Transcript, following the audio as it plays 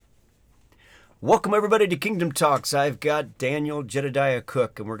Welcome, everybody, to Kingdom Talks. I've got Daniel Jedediah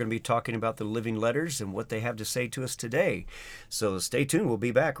Cook, and we're going to be talking about the living letters and what they have to say to us today. So stay tuned. We'll be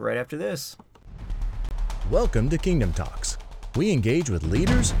back right after this. Welcome to Kingdom Talks. We engage with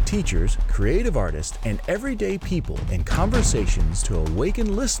leaders, teachers, creative artists, and everyday people in conversations to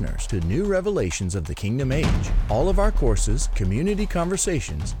awaken listeners to new revelations of the Kingdom Age. All of our courses, community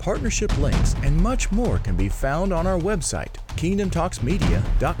conversations, partnership links, and much more can be found on our website,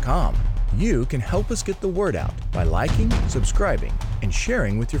 kingdomtalksmedia.com. You can help us get the word out by liking, subscribing, and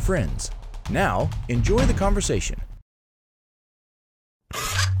sharing with your friends. Now, enjoy the conversation.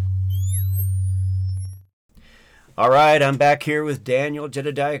 All right, I'm back here with Daniel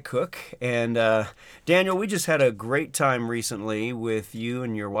Jedediah Cook. And Daniel, we just had a great time recently with you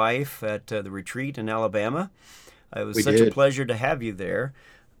and your wife at the retreat in Alabama. It was such a pleasure to have you there.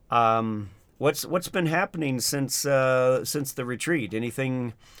 What's been happening since the retreat?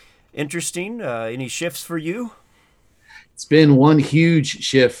 Anything interesting? Any shifts for you? It's been one huge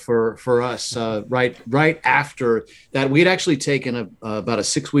shift for us. Right after that, we had actually taken about a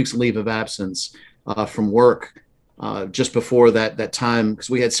 6 weeks leave of absence from work just before that time, because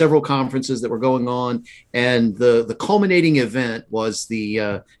we had several conferences that were going on, and the culminating event was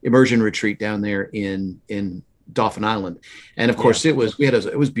the immersion retreat down there in Dauphin Island. And of course, it was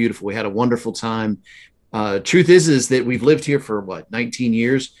beautiful. We had a wonderful time. Truth is that we've lived here for 19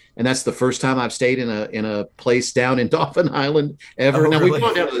 years, and that's the first time I've stayed in a place down in Dauphin Island ever. Now, really? We've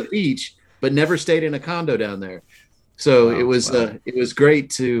gone down to the beach, but never stayed in a condo down there. So Wow, it was great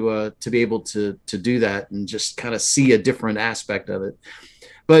to be able to do that and just kind of see a different aspect of it.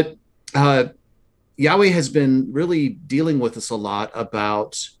 But Yahweh has been really dealing with us a lot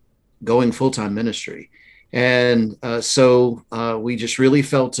about going full-time ministry. And so we just really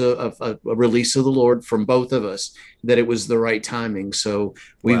felt a release of the Lord from both of us, that it was the right timing. So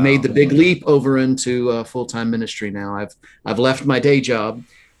we've made the big leap over into full-time ministry now. I've left my day job,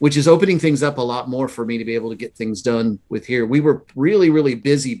 which is opening things up a lot more for me to be able to get things done with here. We were really, really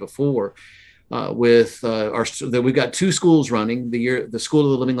busy before with we've got two schools running, the School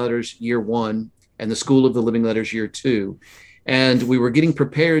of the Living Letters Year 1 and the School of the Living Letters Year 2. And we were getting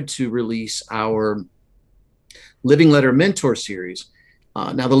prepared to release our Living Letter Mentor Series.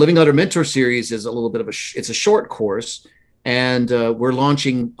 Now, the Living Letter Mentor Series is a little bit of it's a short course, and we're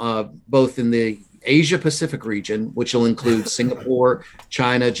launching both in the Asia Pacific region, which will include Singapore,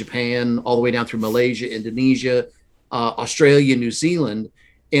 China, Japan, all the way down through Malaysia, Indonesia, Australia, New Zealand,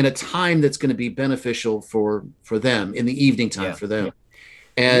 in a time that's going to be beneficial for them, in the evening time for them.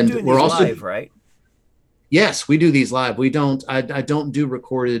 And you're doing we're also live, right? Yes, we do these live. We don't. I don't do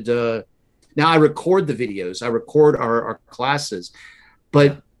recorded. Now, I record the videos. I record our classes,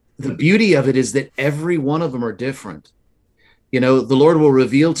 but the beauty of it is that every one of them are different. You know, the Lord will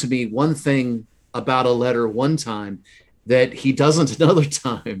reveal to me one thing about a letter one time that he doesn't another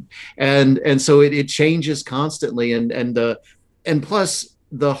time. And so it changes constantly. And plus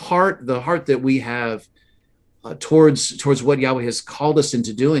the heart that we have towards what Yahweh has called us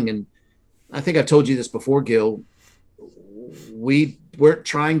into doing. And I think I've told you this before, Gil, we weren't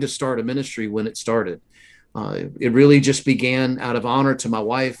trying to start a ministry when it started. It really just began out of honor to my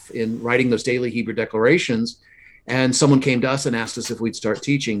wife in writing those daily Hebrew declarations. And someone came to us and asked us if we'd start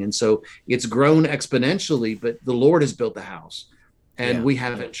teaching. And so it's grown exponentially, but the Lord has built the house, and we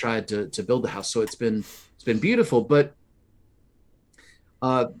haven't tried to build the house. So it's been beautiful. But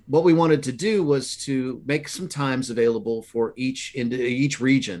what we wanted to do was to make some times available for each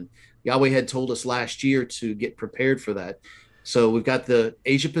region. Yahweh had told us last year to get prepared for that. So we've got the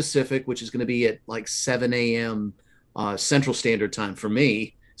Asia Pacific, which is going to be at like 7 a.m. Central Standard Time for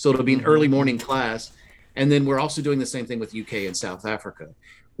me. So it'll be an early morning class. And then we're also doing the same thing with UK and South Africa,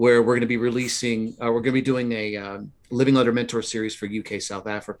 where we're going to be releasing, we're going to be doing a Living Letter Mentor series for UK, South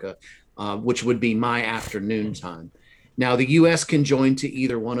Africa, which would be my afternoon time. Now, the US can join to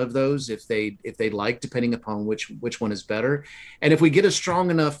either one of those if they'd like, depending upon which one is better. And if we get a strong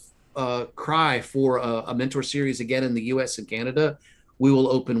enough cry for a mentor series again in the US and Canada, we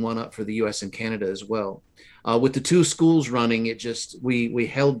will open one up for the US and Canada as well. With the two schools running, we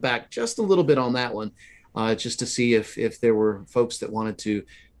held back just a little bit on that one, just to see if there were folks that wanted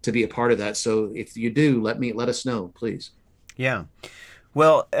to be a part of that. So if you do, let us know, please. Yeah.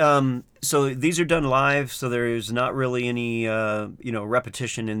 Well, so these are done live, so there is not really any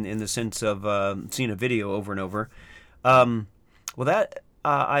repetition in the sense of seeing a video over and over. Well, that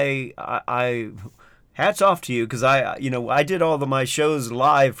I hats off to you, because I did all of my shows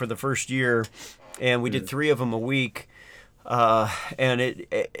live for the first year, and we did 3 of them a week, and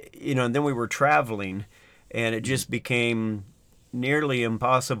and then we were traveling, and it just became nearly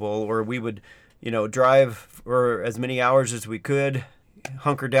impossible, or we would drive for as many hours as we could,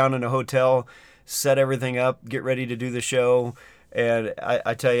 hunker down in a hotel, set everything up, get ready to do the show. And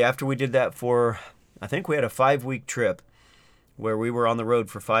I tell you, after we did that I think we had a 5-week trip where we were on the road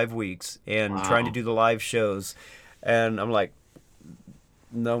for 5 weeks and trying to Wow. do the live shows. And I'm like,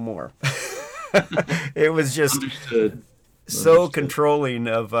 no more. It was just Understood. so Understood. controlling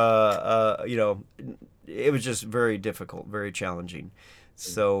of, it was just very difficult, very challenging.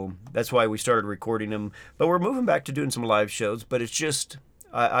 So that's why we started recording them. But we're moving back to doing some live shows. But it's just,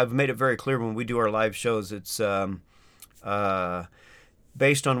 I've made it very clear when we do our live shows, it's uh,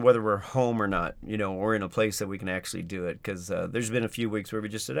 based on whether we're home or not, or in a place that we can actually do it. Because there's been a few weeks where we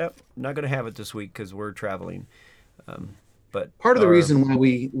just said, oh, not going to have it this week because we're traveling. But Part of the our, reason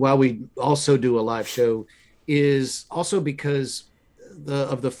why we also do a live show is also because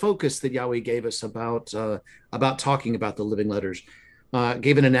the focus that Yahweh gave us about talking about the living letters.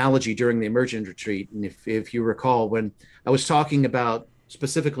 Gave an analogy during the immersion retreat, and if you recall, when I was talking about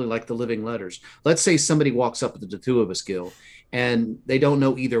specifically like the living letters, let's say somebody walks up to the two of us, Gil, and they don't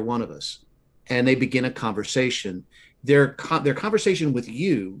know either one of us, and they begin a conversation. Their conversation with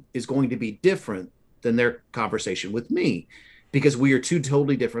you is going to be different than their conversation with me, because we are two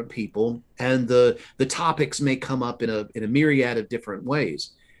totally different people, and the topics may come up in a myriad of different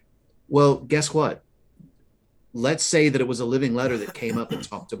ways. Well, guess what? Let's say that it was a living letter that came up and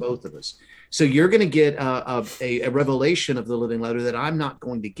talked to both of us. So you're going to get a revelation of the living letter that I'm not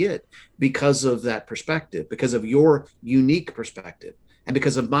going to get because of that perspective, because of your unique perspective, and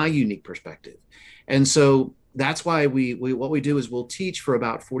because of my unique perspective. And so that's why we what we do is we'll teach for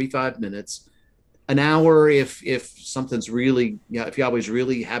about 45 minutes, an hour if something's really, if Yahweh's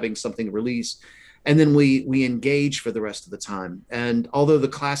really having something release, and then we engage for the rest of the time. And although the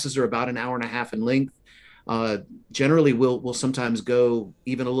classes are about an hour and a half in length, uh, generally we'll sometimes go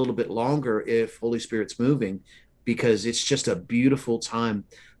even a little bit longer if Holy Spirit's moving, because it's just a beautiful time.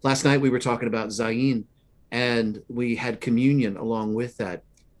 Last night we were talking about Zayin, and we had communion along with that,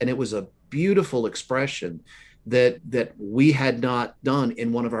 and it was a beautiful expression that we had not done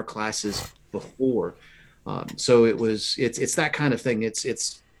in one of our classes before. So it's that kind of thing.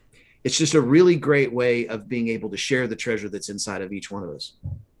 It's just a really great way of being able to share the treasure that's inside of each one of us.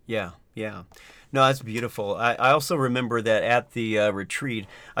 yeah, yeah. No, that's beautiful. I also remember that at the retreat,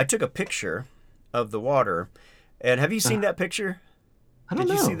 I took a picture of the water. And have you Uh, seen that picture? I don't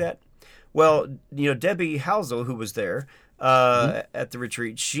Did you see know. that? Well, Debbie Housel, who was there Mhm. at the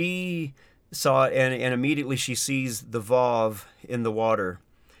retreat, she saw it, and immediately she sees the Vav in the water.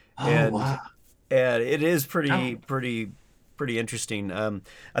 Oh And wow! and it is Oh, pretty interesting.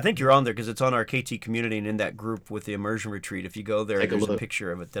 I think you're on there because it's on our KT community and in that group with the immersion retreat. If you go there, take a there's a look.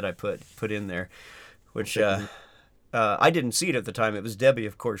 picture of it that I put in there, I'll which take a look. I didn't see it at the time. It was Debbie,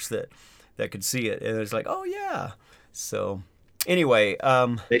 of course, that could see it, and it was like, oh yeah. So anyway,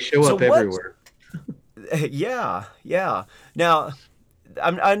 They show so up what? everywhere. Yeah, yeah. Now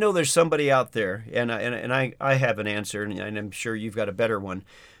I know there's somebody out there, and I have an answer, and I'm sure you've got a better one.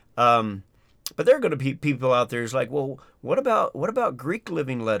 Um, but there are going to be people out there who's like, well, what about Greek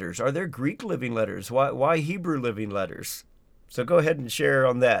living letters? Are there Greek living letters? Why Hebrew living letters? So go ahead and share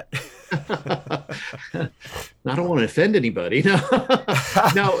on that. I don't want to offend anybody. No,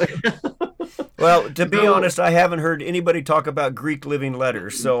 no, Well, to be no. honest, I haven't heard anybody talk about Greek living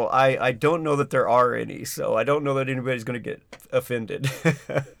letters, so I don't know that there are any. So I don't know that anybody's going to get offended.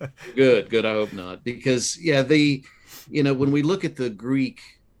 Good, good. I hope not, because yeah, when we look at the Greek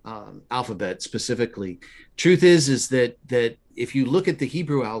alphabet specifically, truth is that if you look at the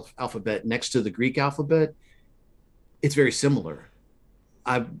Hebrew alphabet next to the Greek alphabet, it's very similar.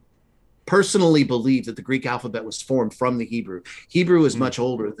 I personally believe that the Greek alphabet was formed from the Hebrew. Hebrew is Mm, much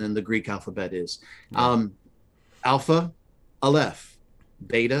older than the Greek alphabet is. yeah, Um, Alpha, Aleph,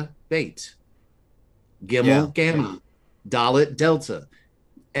 Beta, Bait, yeah, Gimel, Gamma, Dalet, Delta,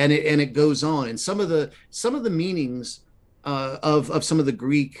 and it goes on. And some of the meanings of some of the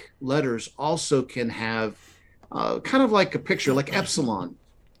Greek letters also can have kind of like a picture, like epsilon,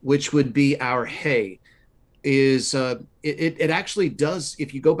 which would be our hey. It actually does,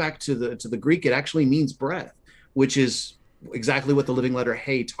 if you go back to the Greek, it actually means breath, which is exactly what the living letter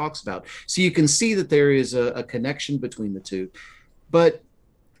hey talks about. So you can see that there is a connection between the two. But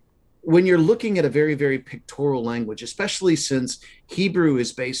when you're looking at a very, very pictorial language, especially since Hebrew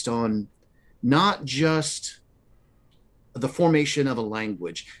is based on not just the formation of a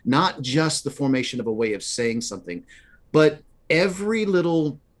language, not just the formation of a way of saying something, but every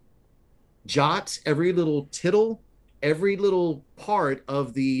little jot, every little tittle, every little part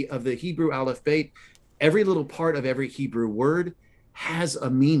of the Hebrew alphabet, every little part of every Hebrew word has a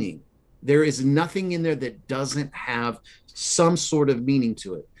meaning. There is nothing in there that doesn't have some sort of meaning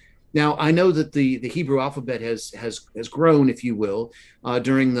to it. Now, I know that the Hebrew alphabet has grown, if you will,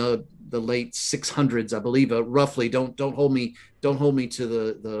 during the late 600s, I believe, roughly. Don't hold me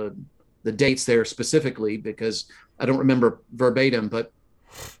to the dates there specifically, because I don't remember verbatim, but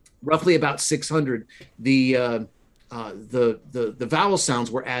roughly about 600, the vowel sounds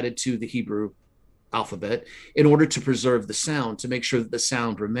were added to the Hebrew alphabet in order to preserve the sound, to make sure that the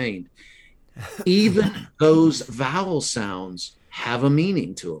sound remained. Even those vowel sounds have a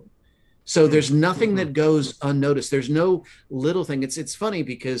meaning to them. So there's nothing that goes unnoticed. There's no little thing. It's funny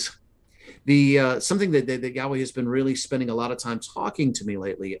because the something that Yahweh has been really spending a lot of time talking to me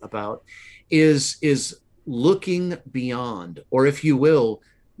lately about is looking beyond, or if you will,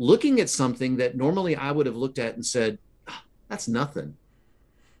 looking at something that normally I would have looked at and said, "Oh, that's nothing."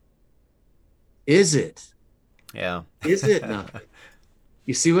 Is it? Yeah. Is it nothing?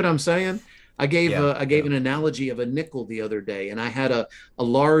 You see what I'm saying? I gave an analogy of a nickel the other day, and I had a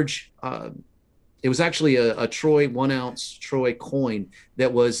large. It was actually a Troy 1 ounce Troy coin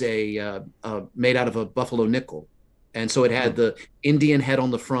that was made out of a buffalo nickel, and so it had the Indian head on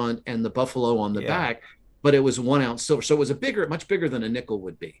the front and the buffalo on the back, but it was 1 ounce silver, so it was much bigger than a nickel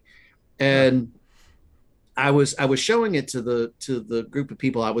would be, and. I was showing it to the group of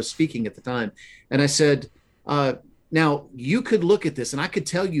people I was speaking at the time, and I said, now you could look at this and I could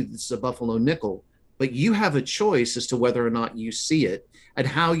tell you this is a buffalo nickel, but you have a choice as to whether or not you see it and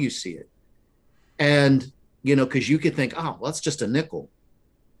how you see it. And, because you could think, oh, well, that's just a nickel.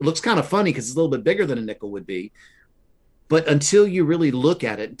 It looks kind of funny because it's a little bit bigger than a nickel would be. But until you really look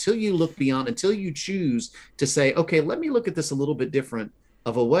at it, until you look beyond, until you choose to say, okay, let me look at this a little bit different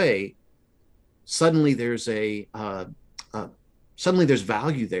of a way, suddenly there's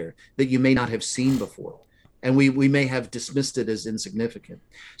value there that you may not have seen before. And we may have dismissed it as insignificant.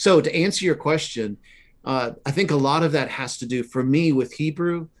 So to answer your question, I think a lot of that has to do, for me, with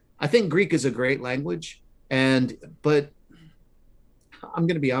Hebrew. I think Greek is a great language, but I'm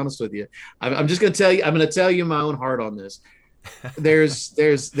going to be honest with you. I'm just going to tell you. I'm going to tell you my own heart on this. There's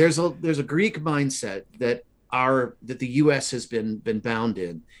a Greek mindset that the U.S. has been bound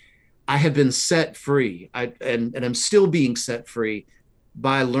in. I have been set free, and I'm still being set free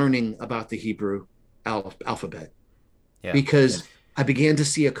by learning about the Hebrew alphabet, because I began to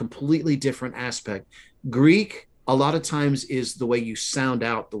see a completely different aspect. Greek, a lot of times, is the way you sound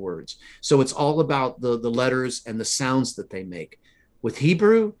out the words. So it's all about the letters and the sounds that they make. With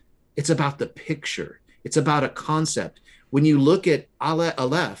Hebrew, it's about the picture. It's about a concept. When you look at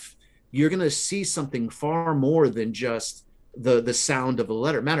Aleph, you're going to see something far more than just the sound of a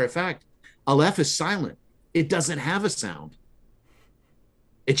letter. Matter of fact, Aleph is silent. It doesn't have a sound.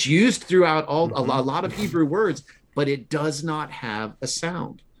 It's used throughout a lot of Hebrew words, but it does not have a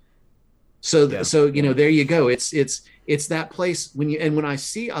sound. So there you go. It's that place when I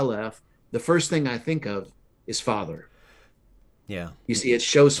see Aleph, the first thing I think of is Father. Yeah. You see, it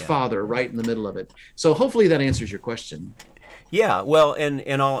shows Father right in the middle of it. So hopefully that answers your question. Yeah. Well,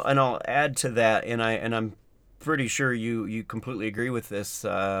 and I'll add to that, and I'm pretty sure you completely agree with this,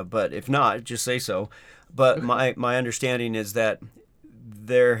 but if not, just say so. But my understanding is that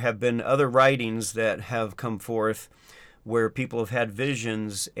there have been other writings that have come forth where people have had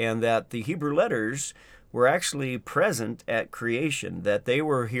visions, and that the Hebrew letters were actually present at creation, that they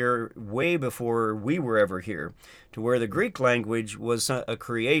were here way before we were ever here, to where the Greek language was a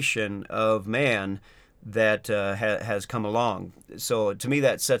creation of man that has come along. So to me,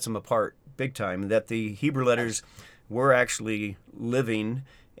 that sets them apart big time, that the Hebrew letters were actually living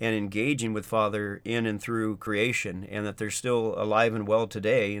and engaging with Father in and through creation, and that they're still alive and well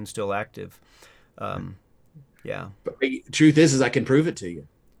today and still active. But the truth is I can prove it to you.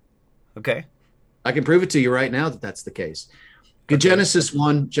 Okay. I can prove it to you right now that that's the case. Okay. Genesis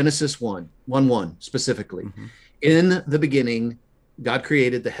 1 specifically. Mm-hmm. In the beginning, God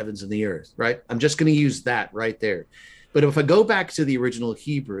created the heavens and the earth, right? I'm just going to use that right there. But if I go back to the original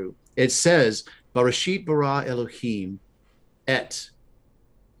Hebrew, it says, Barashit bara Elohim et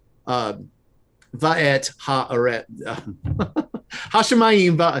va'et ha'aret.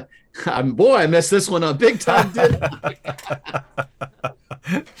 Hashemayim va. Boy, I messed this one up big time, didn't I?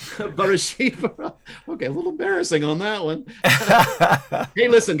 Barashit bara. Okay, a little embarrassing on that one. Hey,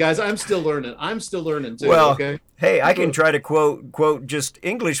 listen, guys, I'm still learning. I'm still learning too. Well, okay. Hey, I can try to quote just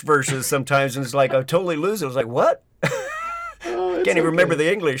English verses sometimes, and it's like I totally lose it. I was like, what? Can't even remember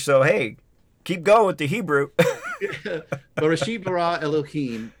the English. So hey, keep going with the Hebrew. Barashit bara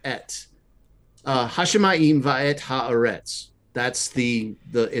Elohim et Hashemayim va'et ha'aretz. That's the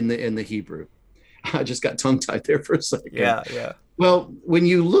in the Hebrew. I just got tongue tied there for a second. Yeah. Well, when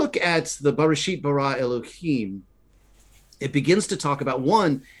you look at the Barashit bara Elohim, it begins to talk about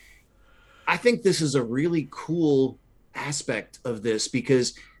one. I think this is a really cool aspect of this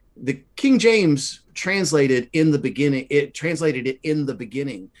because the King James translated in the beginning, it translated it in the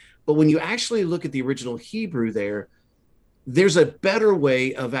beginning. But when you actually look at the original Hebrew there's a better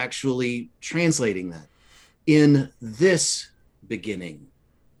way of actually translating that in this beginning.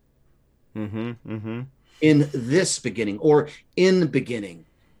 Mm-hmm. Mm-hmm. In this beginning or in beginning.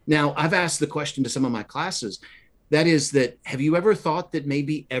 Now, I've asked the question to some of my classes. That is that have you ever thought that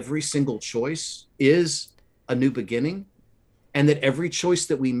maybe every single choice is a new beginning and that every choice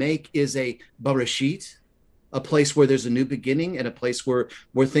that we make is a Barashit, a place where there's a new beginning and a place where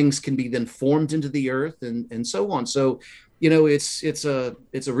things can be then formed into the earth and so on. So, it's a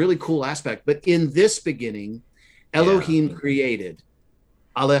really cool aspect. But in this beginning, Yeah. Elohim created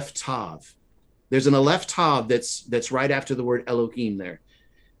Aleph Tav. There's an Aleph Tav that's right after the word Elohim there.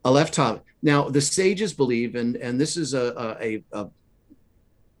 Aleph Tav. Now the sages believe, and this is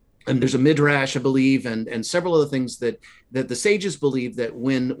and there's a midrash, I believe, and several other things that the sages believe that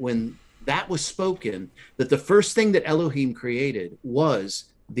when that was spoken, that the first thing that Elohim created was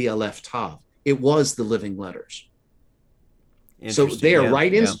the Aleph Tav. It was the living letters. So Interesting. there, Yeah.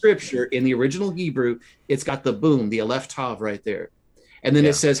 right in Yeah. Scripture, in the original Hebrew, it's got the boom, the Aleph Tav right there, and then it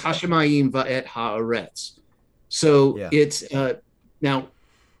Yeah. says Hashemayim va'et haaretz. So Yeah. it's now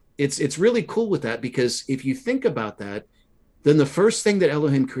it's really cool with that because if you think about that, then the first thing that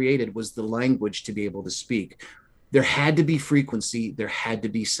Elohim created was the language to be able to speak. There had to be frequency, there had to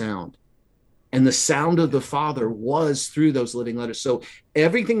be sound. And the sound of the Father was through those living letters. So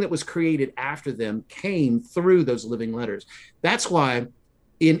everything that was created after them came through those living letters. That's why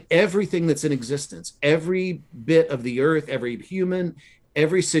in everything that's in existence, every bit of the earth, every human,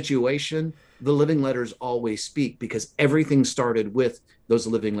 every situation, the living letters always speak because everything started with those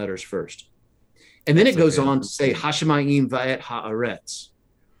living letters first. And then That's it so goes good. on to say Hashemayim va'et haaretz.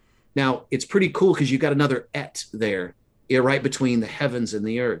 Now it's pretty cool because you've got another et there, right between the heavens and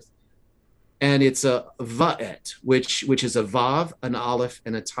the earth. And it's a va'et, which is a vav, an aleph,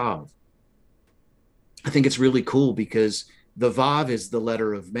 and a tav. I think it's really cool because the vav is the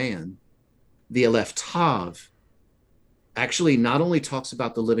letter of man. The aleph tav actually not only talks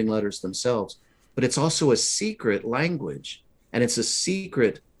about the living letters themselves, but it's also a secret language, and it's a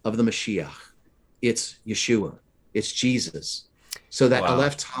secret of the Mashiach. It's Yeshua. It's Jesus. So that Wow.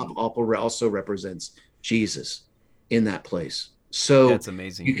 aleph tav also represents Jesus in that place. So That's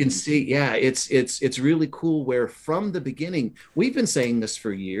amazing. you can see, yeah, it's really cool where from the beginning, we've been saying this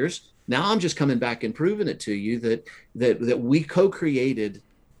for years. Now I'm just coming back and proving it to you that we co-created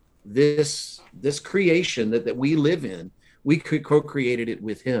this creation that we live in. We co-created it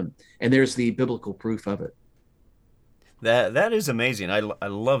with him. And there's the biblical proof of it. That is amazing. I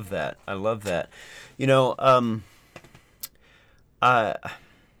love that. I love that. You know, I,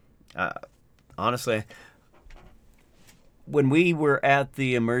 I honestly, when we were at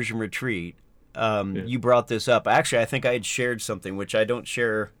the immersion retreat, Yeah. you brought this up. Actually, I think I had shared something which I don't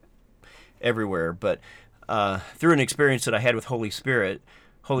share everywhere, but through an experience that I had with Holy Spirit,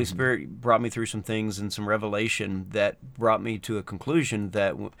 Holy Spirit brought me through some things and some revelation that brought me to a conclusion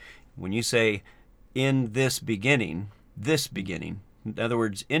that when you say in this beginning, in other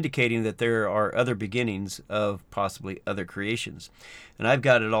words, indicating that there are other beginnings of possibly other creations. And I've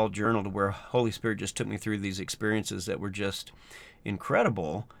got it all journaled where Holy Spirit just took me through these experiences that were just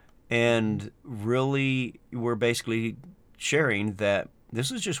incredible and really were basically sharing that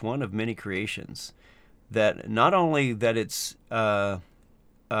this is just one of many creations. That not only that it's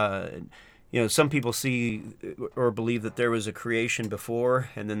some people see or believe that there was a creation before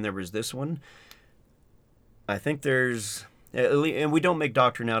and then there was this one. I think there's, and we don't make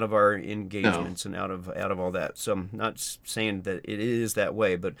doctrine out of our No. engagements and out of all that. So I'm not saying that it is that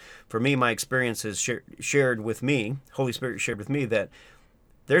way, but for me, my experience has shared with me, Holy Spirit shared with me that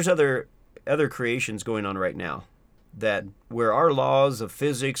there's other creations going on right now. That where our laws of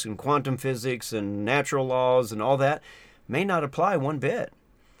physics and quantum physics and natural laws and all that may not apply one bit.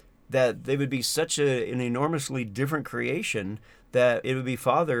 That they would be such an enormously different creation that it would be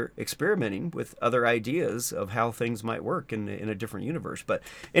Father experimenting with other ideas of how things might work in a different universe. But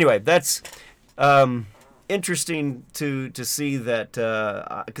anyway, that's interesting to see that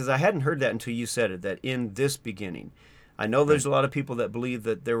because I hadn't heard that until you said it. That in this beginning, I know there's a lot of people that believe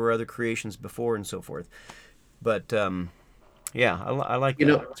that there were other creations before and so forth. But yeah, I like You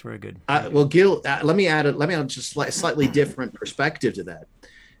that. know, It's very good. well, Gil, let me add just slightly different perspective to that,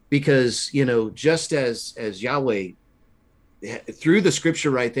 because just as Yahweh through the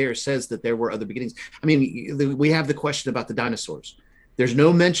scripture right there says that there were other beginnings. I mean, we have the question about the dinosaurs. There's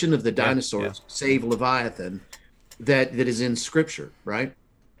no mention of the Yeah. dinosaurs save Leviathan that is in scripture, right?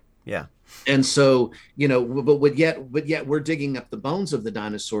 Yeah. And so, but yet we're digging up the bones of the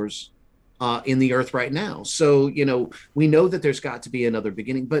dinosaurs in the earth right now. So, we know that there's got to be another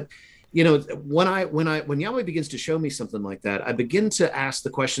beginning. But, when Yahweh begins to show me something like that, I begin to ask the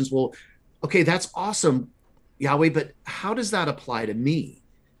questions. Well, okay, that's awesome, Yahweh, but how does that apply to me?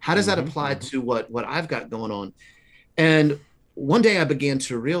 How does that apply to what I've got going on? And one day I began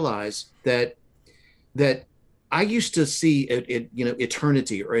to realize that I used to see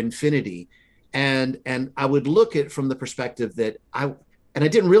eternity or infinity, and I would look at it from the perspective that I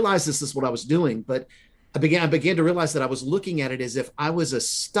didn't realize this is what I was doing, but I began to realize that I was looking at it as if I was a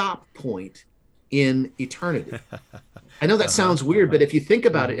stop point in eternity. I know that sounds weird, but if you think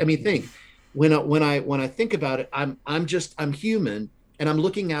about it, I mean, think when I think about it, I'm human, and I'm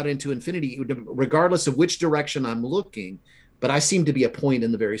looking out into infinity, regardless of which direction I'm looking, but I seem to be a point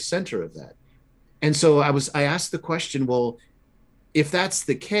in the very center of that. And so I asked the question, well, if that's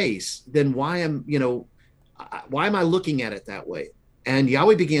the case, then why am I looking at it that way? And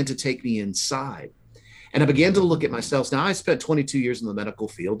Yahweh began to take me inside, and I began to look at myself. Now, I spent 22 years in the medical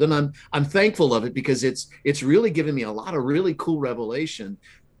field, and I'm thankful of it, because it's really given me a lot of really cool revelation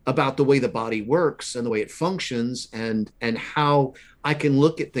about the way the body works and the way it functions, and how I can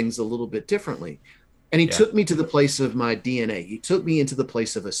look at things a little bit differently. And he took me to the place of my DNA. He took me into the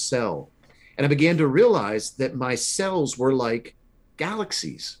place of a cell. And I began to realize that my cells were like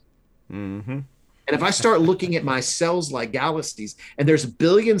galaxies. Mm-hmm. And if I start looking at my cells like galaxies, and there's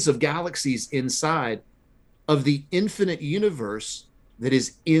billions of galaxies inside of the infinite universe that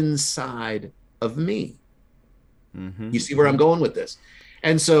is inside of me. You see where I'm going with this?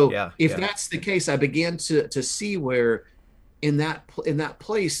 And so if that's the case, I began to see where in that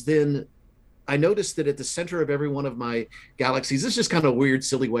place, then I noticed that at the center of every one of my galaxies, this is just kind of a weird,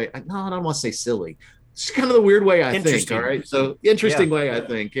 silly way. No, I don't want to say silly. It's kind of the weird way I think. All right. So interesting way I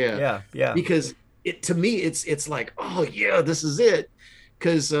think. Yeah. Because to me, it's like, oh yeah, this is it.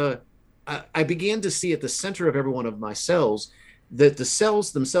 Because I began to see at the center of every one of my cells that the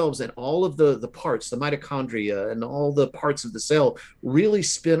cells themselves and all of the parts, the mitochondria and all the parts of the cell, really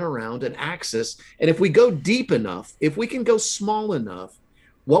spin around an axis. And if we go deep enough, if we can go small enough,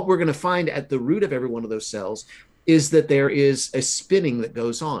 what we're going to find at the root of every one of those cells is that there is a spinning that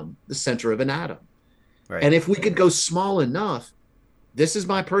goes on the center of an atom. Right. And if we could go small enough, this is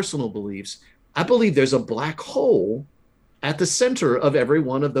my personal beliefs, I believe there's a black hole at the center of every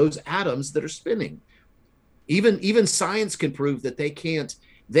one of those atoms that are spinning. Even science can prove that they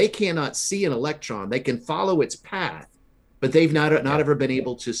cannot see an electron. They can follow its path, but they've not ever been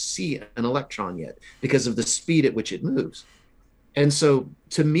able to see an electron yet because of the speed at which it moves. And so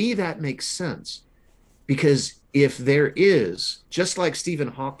to me, that makes sense, because if there is, just like Stephen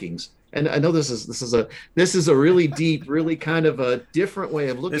Hawking's, and I know this is a really deep, really kind of a different way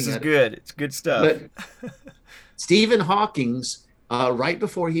of looking at it. This is good. It's good stuff. But Stephen Hawking's, right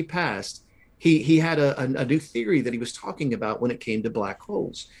before he passed, he had a new theory that he was talking about when it came to black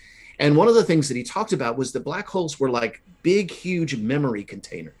holes. And one of the things that he talked about was that black holes were like big, huge memory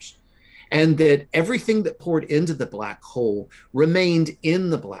containers, and that everything that poured into the black hole remained in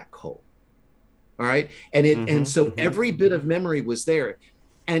the black hole. All right. And so every bit of memory was there.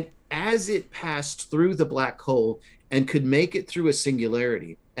 And as it passed through the black hole and could make it through a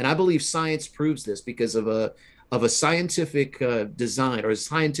singularity, and I believe science proves this because of a scientific design or a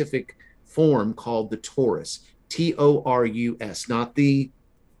scientific form called the torus, Torus, not the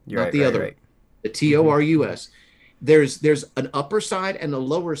other, the Torus. There's an upper side and a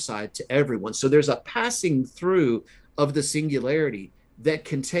lower side to everyone. So there's a passing through of the singularity that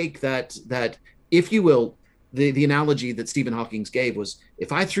can take that, if you will, the analogy that Stephen Hawking gave was,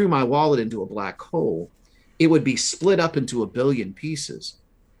 if I threw my wallet into a black hole, it would be split up into a billion pieces.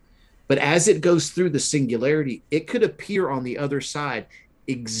 But as it goes through the singularity, it could appear on the other side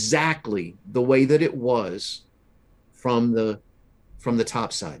exactly the way that it was from the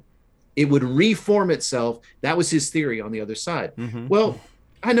top side. It would reform itself. That was his theory on the other side. Well,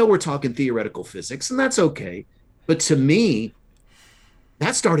 I know we're talking theoretical physics, and that's okay. But to me,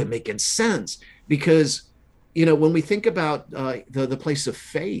 that started making sense, because, when we think about the place of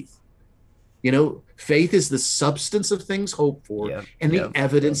faith, faith is the substance of things hoped for and the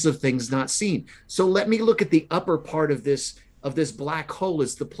evidence of things not seen. So let me look at the upper part of this black hole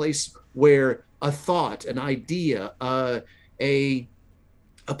as the place where a thought, an idea, a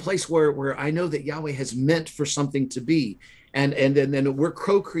place where I know that Yahweh has meant for something to be. And then we're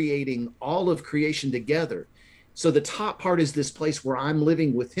co-creating all of creation together. So the top part is this place where I'm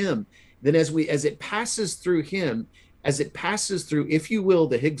living with him. Then as it passes through him, as it passes through, if you will,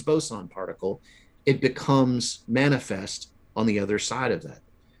 the Higgs boson particle, it becomes manifest on the other side of that.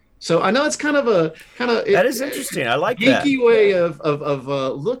 So I know it's kind of that is interesting. I like that geeky way of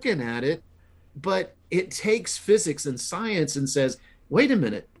looking at it, but it takes physics and science and says, wait a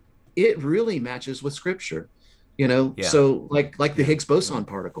minute, it really matches with scripture, you know? Yeah. So like the Higgs boson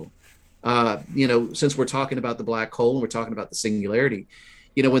particle, you know, since we're talking about the black hole and we're talking about the singularity,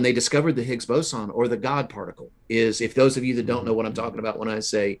 you know, when they discovered the Higgs boson, or the God particle, is, if those of you that don't know what I'm talking about when I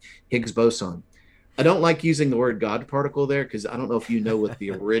say Higgs boson, I don't like using the word God particle there, because I don't know if you know what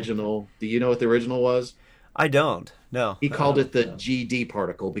the original, do you know what the original was? I don't. No. He called it the GD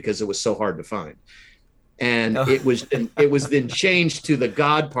particle because it was so hard to find. And Oh. it was then changed to the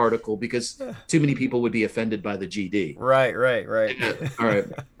God particle because too many people would be offended by the GD. Right. All right.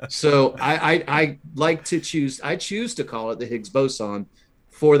 So I like to choose to call it the Higgs boson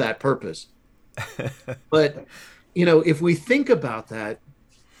for that purpose. But, you know, if we think about that,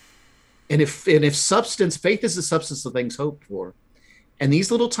 and if faith is the substance of things hoped for, and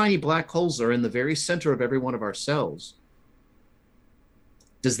these little tiny black holes are in the very center of every one of our cells,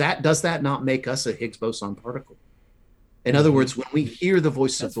 does that not make us a Higgs boson particle? In other words, when we hear the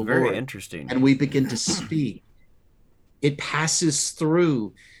voice That's of the very Lord interesting. and we begin to speak, it passes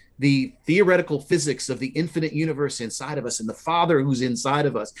through the theoretical physics of the infinite universe inside of us and the Father who's inside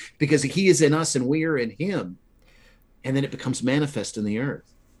of us, because he is in us and we are in him. And then it becomes manifest in the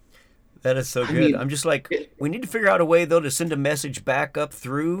earth. That is so good. I'm just like, we need to figure out a way though to send a message back up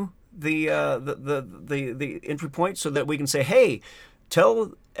through the entry point, so that we can say, hey,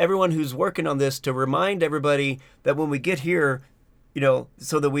 tell everyone who's working on this to remind everybody that when we get here, you know,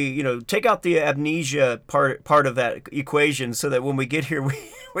 so that we, you know, take out the amnesia part of that equation, so that when we get here,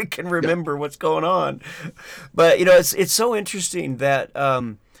 we can remember what's going on. But, you know, it's so interesting that,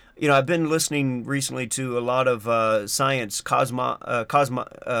 you know, I've been listening recently to a lot of science, cosmology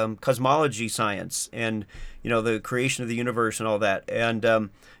science, and, you know, the creation of the universe and all that. And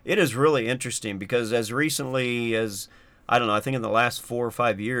it is really interesting because as recently as, I don't know, I think in the last 4 or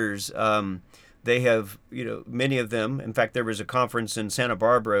 5 years, they have, you know, many of them. In fact, there was a conference in Santa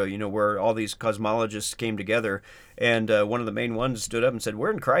Barbara, you know, where all these cosmologists came together, and one of the main ones stood up and said, we're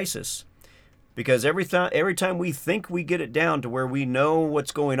in crisis. Because every time we think we get it down to where we know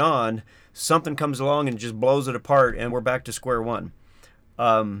what's going on, something comes along and just blows it apart, and we're back to square one.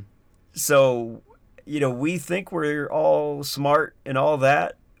 So, you know, we think we're all smart and all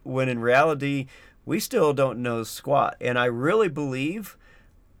that, when in reality, we still don't know squat. And I really believe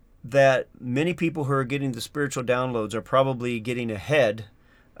that many people who are getting the spiritual downloads are probably getting ahead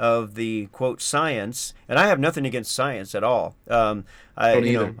of the quote science, and I have nothing against science at all.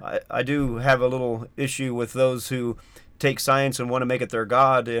 I do have a little issue with those who take science and want to make it their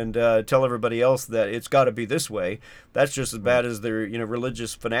god and tell everybody else that it's got to be this way. That's just as bad as their, you know,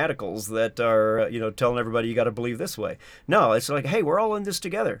 religious fanaticals that are, you know, telling everybody you got to believe this way. No, it's like, hey, we're all in this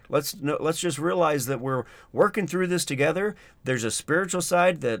together. Let's just realize that we're working through this together. There's a spiritual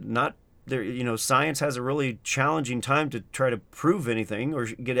side that not there, you know, science has a really challenging time to try to prove anything or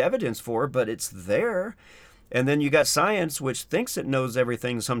get evidence for, but it's there. And then you got science, which thinks it knows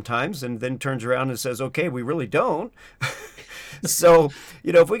everything sometimes, and then turns around and says, okay, we really don't. So,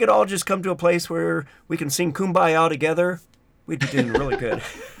 you know, if we could all just come to a place where we can sing Kumbaya together, we'd be doing really good.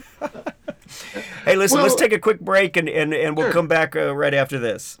 Hey, listen, let's take a quick break, and we'll come back right after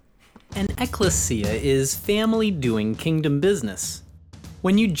this. An ecclesia is family doing kingdom business.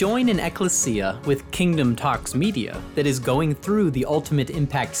 When you join an ecclesia with Kingdom Talks Media that is going through the Ultimate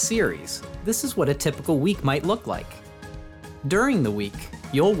Impact series, this is what a typical week might look like. During the week,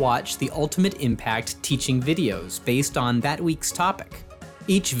 you'll watch the Ultimate Impact teaching videos based on that week's topic.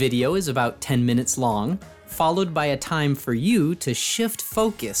 Each video is about 10 minutes long, followed by a time for you to shift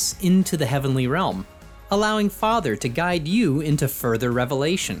focus into the heavenly realm, allowing Father to guide you into further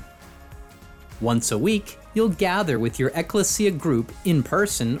revelation. Once a week, you'll gather with your ecclesia group in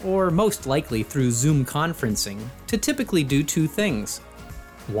person, or most likely through Zoom conferencing, to typically do 2 things.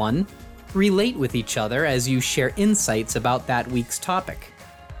 1, relate with each other as you share insights about that week's topic.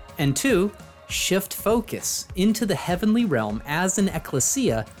 And 2, shift focus into the heavenly realm as an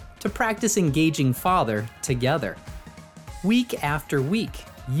ecclesia to practice engaging Father together. Week after week,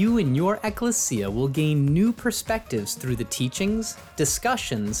 you and your ecclesia will gain new perspectives through the teachings,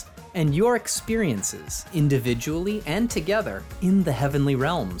 discussions, and your experiences, individually and together, in the heavenly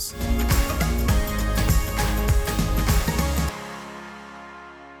realms.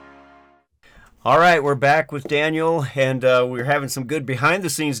 All right, we're back with Daniel, and we're having some good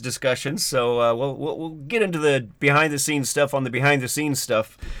behind-the-scenes discussions. So we'll get into the behind-the-scenes stuff on the behind-the-scenes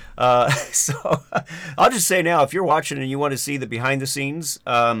stuff. So I'll just say now, if you're watching and you want to see the behind-the-scenes,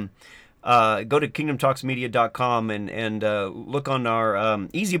 go to kingdomtalksmedia.com and look on our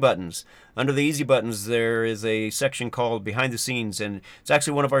easy buttons. Under the easy buttons, there is a section called Behind the Scenes, and it's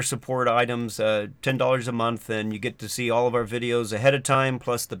actually one of our support items, $10 a month, and you get to see all of our videos ahead of time,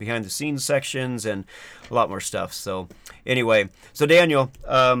 plus the behind the scenes sections and a lot more stuff. So anyway, so Daniel,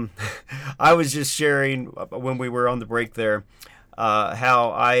 I was just sharing when we were on the break there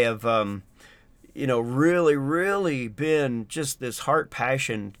how I have really been just this heart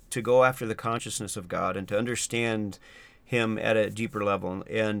passion to go after the consciousness of God and to understand Him at a deeper level.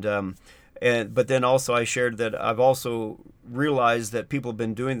 But then also I shared that I've also realized that people have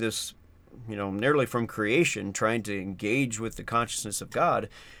been doing this, nearly from creation, trying to engage with the consciousness of God,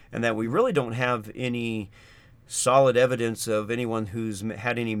 and that we really don't have any solid evidence of anyone who's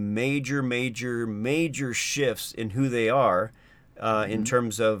had any major shifts in who they are in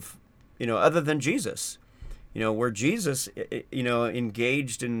terms of, other than Jesus. Where Jesus,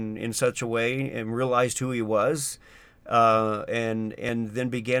 engaged in such a way and realized who He was, and then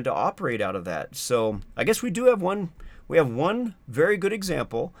began to operate out of that. So I guess we have one very good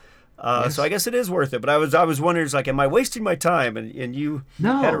example. Yes. So I guess it is worth it. But I was wondering, it's like, am I wasting my time? And you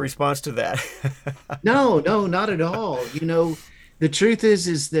had a response to that. No, not at all. The truth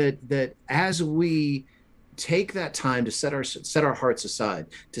is that as we take that time to set our hearts aside,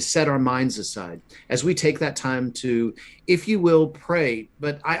 to set our minds aside, as we take that time to, if you will, pray.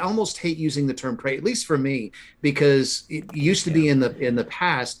 But I almost hate using the term pray, at least for me, because it used to be in the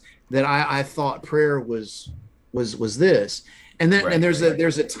past that I thought prayer was this, and then and there's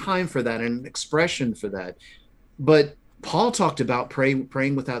a time for that and an expression for that. But Paul talked about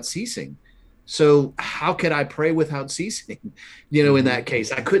praying without ceasing. So how could I pray without ceasing? In that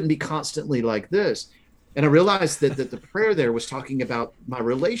case, I couldn't be constantly like this. And I realized that the prayer there was talking about my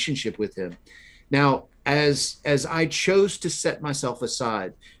relationship with Him. Now, as I chose to set myself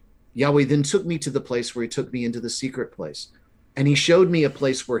aside, Yahweh then took me to the place where He took me into the secret place. And He showed me a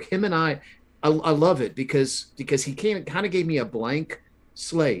place where Him and I love it because He kind of gave me a blank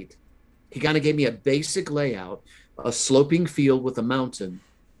slate. He kind of gave me a basic layout, a sloping field with a mountain.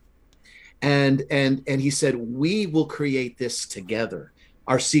 And He said, we will create this together,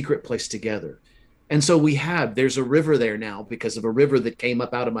 our secret place together. And so there's a river there now because of a river that came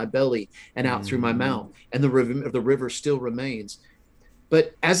up out of my belly and out through my mouth. And the river still remains.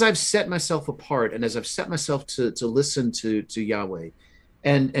 But as I've set myself apart and as I've set myself to listen to Yahweh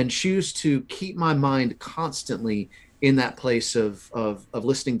and choose to keep my mind constantly in that place of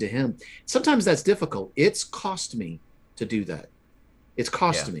listening to Him, sometimes that's difficult. It's cost me to do that. It's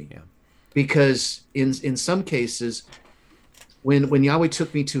cost me. Yeah. Because in some cases, when Yahweh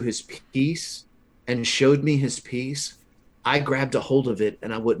took me to His peace and showed me His peace, I grabbed a hold of it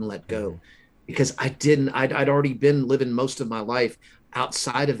and I wouldn't let go because I'd already been living most of my life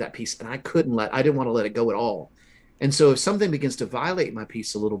outside of that peace and I didn't want to let it go at all. And so if something begins to violate my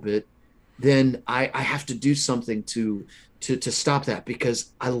peace a little bit, then I have to do something to stop that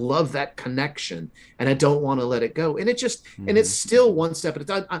because I love that connection and I don't want to let it go. And and it's still one step at a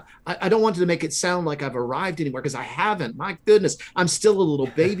time. I don't want to make it sound like I've arrived anywhere because I haven't. My goodness, I'm still a little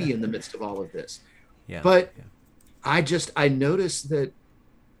baby in the midst of all of this. Yeah. But yeah. I noticed that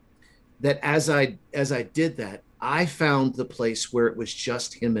as I did that, I found the place where it was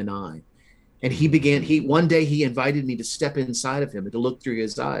just Him and I. And one day he invited me to step inside of Him and to look through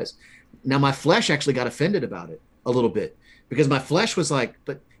His eyes. Now my flesh actually got offended about it a little bit because my flesh was like,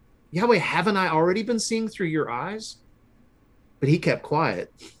 but Yahweh, haven't I already been seeing through your eyes? But He kept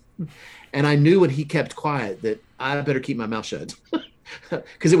quiet. And I knew when He kept quiet that I better keep my mouth shut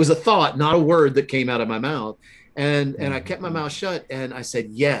because it was a thought, not a word that came out of my mouth. And I kept my mouth shut and I said,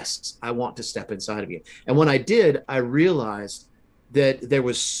 yes, I want to step inside of You. And when I did, I realized that there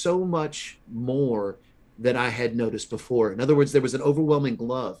was so much more than I had noticed before. In other words, there was an overwhelming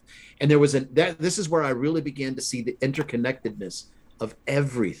love. And this is where I really began to see the interconnectedness of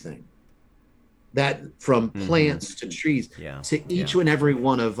everything. That from plants to trees to each and every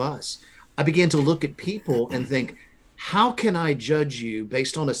one of us. I began to look at people and think, how can I judge you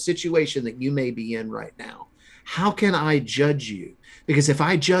based on a situation that you may be in right now? How can I judge you? Because if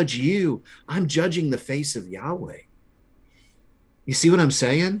I judge you, I'm judging the face of Yahweh. You see what I'm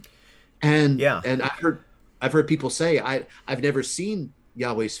saying? And I've heard people say, I've never seen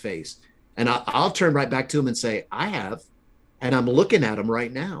Yahweh's face. And I'll turn right back to Him and say, I have. And I'm looking at Him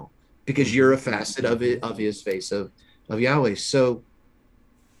right now because you're a facet of His face, of Yahweh. So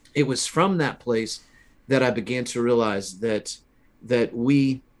it was from that place that I began to realize that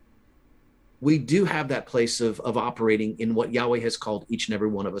we do have that place of operating in what Yahweh has called each and every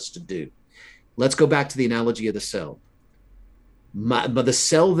one of us to do. Let's go back to the analogy of the cell. But the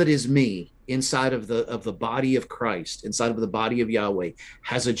cell that is me inside of the body of Christ, inside of the body of Yahweh,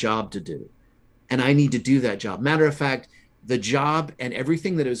 has a job to do, and I need to do that job. Matter of fact, the job and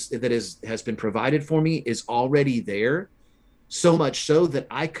everything has been provided for me is already there. So much so that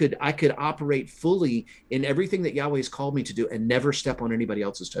I could operate fully in everything that Yahweh has called me to do and never step on anybody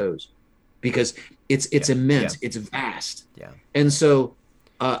else's toes, because it's immense, it's vast. Yeah. And so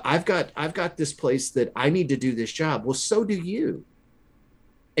I've got this place that I need to do this job. Well, so do you.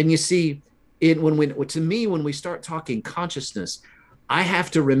 And you see, when we start talking consciousness, I have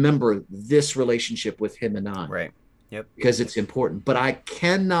to remember this relationship with him and I. Right. Yep. Because it's important. But I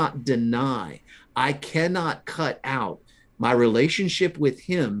cannot deny, I cannot cut out my relationship with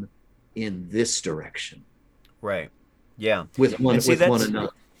him in this direction. Right. Yeah. With one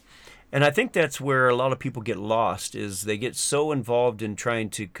another. And I think that's where a lot of people get lost, is they get so involved in trying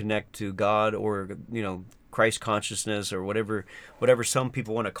to connect to God, or, Christ consciousness, or whatever some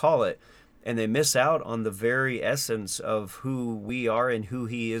people want to call it, and they miss out on the very essence of who we are and who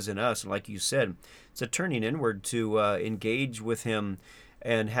he is in us. And like you said, it's a turning inward to engage with him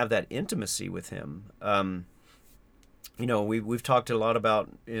and have that intimacy with him. We've talked a lot about,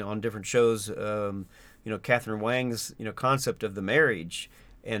 on different shows, Catherine Wang's, concept of the marriage,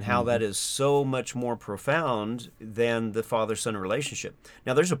 and how that is so much more profound than the father-son relationship.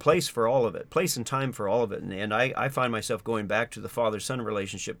 Now, there's a place for all of it, place and time for all of it. And I find myself going back to the father-son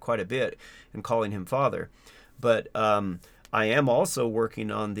relationship quite a bit and calling him father. But I am also working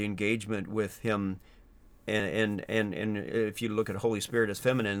on the engagement with him. And if you look at Holy Spirit as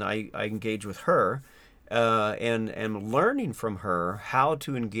feminine, I engage with her and am learning from her how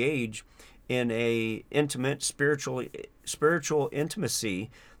to engage in a intimate spiritual intimacy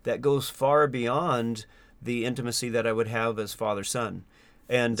that goes far beyond the intimacy that I would have as father-son.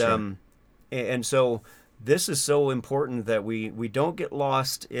 And and so this is so important that we don't get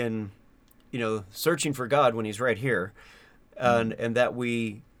lost in searching for God when he's right here, and that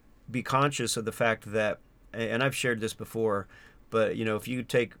we be conscious of the fact that, and I've shared this before, but if you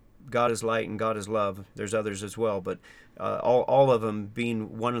take God is light and God is love, there's others as well, but all of them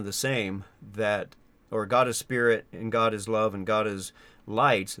being one and the same, or God is spirit and God is love and God is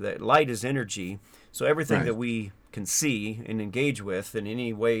light, that light is energy. So everything that we can see and engage with in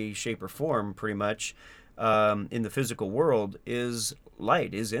any way, shape, or form, pretty much, in the physical world, is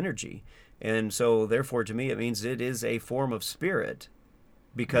light, is energy. And so therefore, to me, it means it is a form of spirit,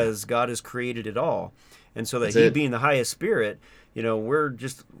 because God has created it all. And so that he being the highest spirit, we're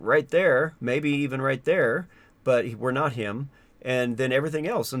just right there, maybe even right there, but we're not him. And then everything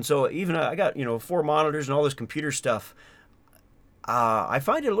else. And so even I got, 4 monitors and all this computer stuff. I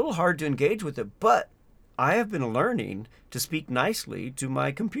find it a little hard to engage with it, but I have been learning to speak nicely to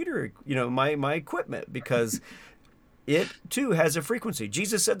my computer, my equipment, because it too has a frequency.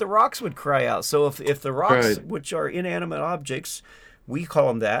 Jesus said the rocks would cry out. So if the rocks, which are inanimate objects, we call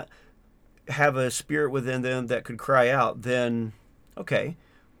them that, have a spirit within them that could cry out, then okay,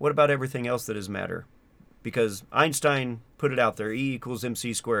 what about everything else that is matter? Because Einstein put it out there, E equals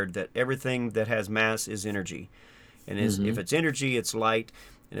mc squared, that everything that has mass is energy. And if it's energy, it's light.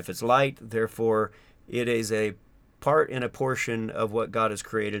 And if it's light, therefore, it is a part and a portion of what God has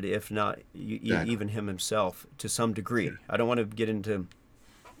created, if not even him himself, to some degree. I don't want to get into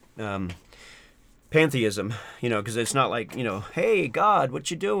pantheism, because it's not like, hey, God,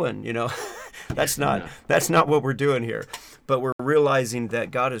 what you doing? That's not what we're doing here. But we're realizing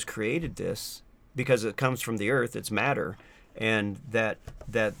that God has created this because it comes from the earth, it's matter, and that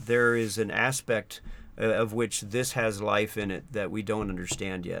there is an aspect of which this has life in it that we don't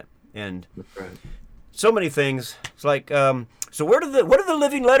understand yet. And so many things. It's like, so what do the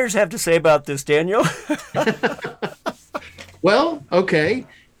living letters have to say about this, Daniel? Well, okay.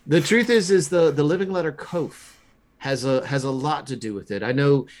 The truth is the living letter Kof has a lot to do with it. I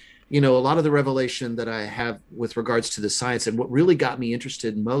know, a lot of the revelation that I have with regards to the science, and what really got me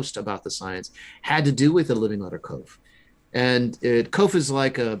interested most about the science, had to do with the living letter Kof. And Kof is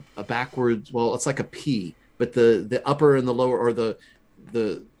like a backwards, well, it's like a P, but the upper and the lower, or the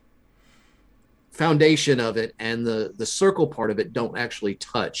foundation of it and the circle part of it don't actually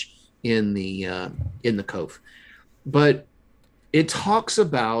touch in the Kof. But it talks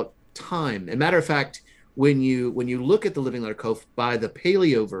about time. As a matter of fact, when you look at the living letter Kof by the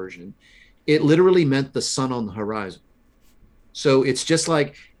Paleo version, it literally meant the sun on the horizon. So it's just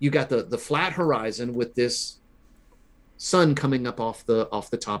like you got the flat horizon with this sun coming up off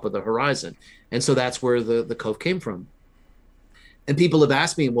the top of the horizon. And so that's where the cove came from. And people have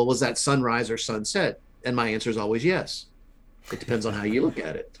asked me, well, was that sunrise or sunset? And my answer is always yes. It depends on how you look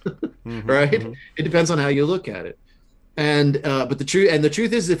at it, right? Mm-hmm. It depends on how you look at it. And but the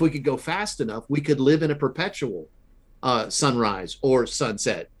truth is, if we could go fast enough, we could live in a perpetual sunrise or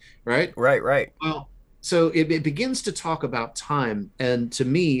sunset, right? Right. Well, so it begins to talk about time, and to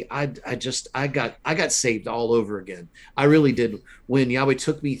me, I got saved all over again. I really did, when Yahweh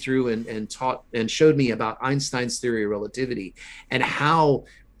took me through and taught and showed me about Einstein's theory of relativity, and how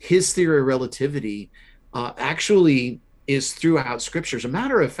his theory of relativity actually is throughout Scripture. As a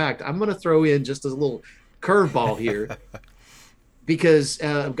matter of fact, I'm going to throw in just a little curveball here. Because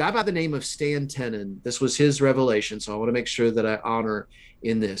a guy by the name of Stan Tenen, this was his revelation, so I want to make sure that I honor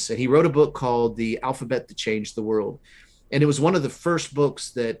in this. And he wrote a book called The Alphabet That Changed the World. And it was one of the first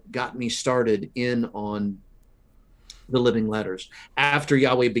books that got me started in on the living letters. After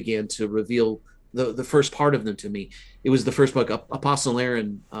Yahweh began to reveal the first part of them to me, it was the first book. Apostle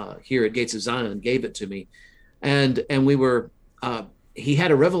Aaron here at Gates of Zion gave it to me. And we were, he had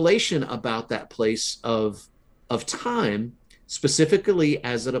a revelation about that place of time, specifically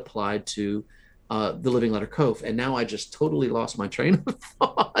as it applied to the Living Letter Cove. And now I just totally lost my train of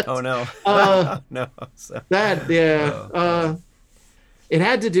thought. Oh, no. No. It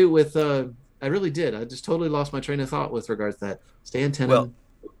had to do with, I really did. I just totally lost my train of thought with regards to that. Stan Tenen. Well,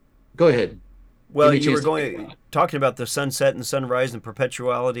 go ahead. Well, you were talking about the sunset and sunrise and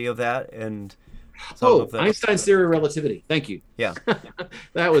perpetuality of that. And Einstein's theory of relativity. Thank you. Yeah.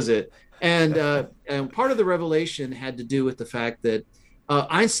 That was it. And part of the revelation had to do with the fact that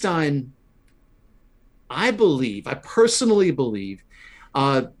Einstein, I personally believe,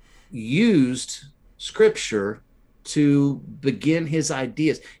 used Scripture to begin his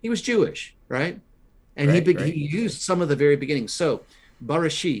ideas. He was Jewish, right? And he used some of the very beginning. So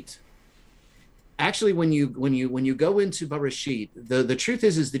Bereshit. Actually, when you go into Bereshit, the truth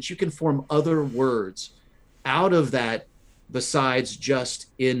is that you can form other words out of that besides just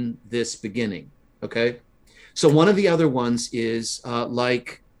in this beginning. Okay, so one of the other ones is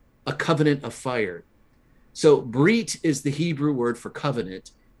like a covenant of fire. So Brit is the Hebrew word for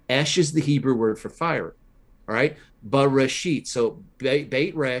covenant. Esh is the Hebrew word for fire. All right, Bereshit. So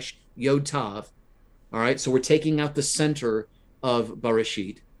Beit Resh Yod Tav. All right, so we're taking out the center of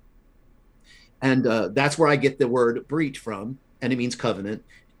Bereshit. And that's where I get the word Brit from, and it means covenant.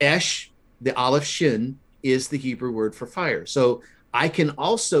 Esh, the Aleph Shin, is the Hebrew word for fire. So I can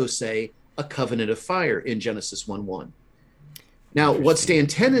also say a covenant of fire in Genesis 1:1. Now, what Stan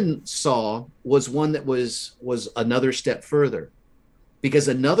Tenen saw was one that was another step further, because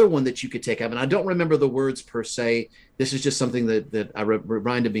another one that you could take up, and I don't remember the words per se. This is just something that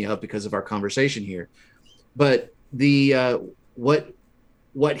reminded me of because of our conversation here. But the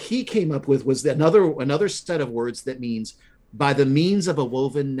what he came up with was another set of words that means by the means of a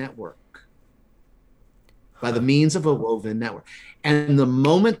woven network. By the means of a woven network. And the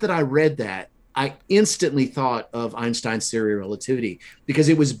moment that I read that, I instantly thought of Einstein's theory of relativity, because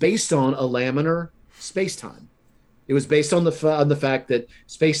it was based on a laminar space-time. It was based on the fact that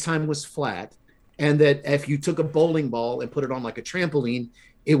space-time was flat, and that if you took a bowling ball and put it on like a trampoline,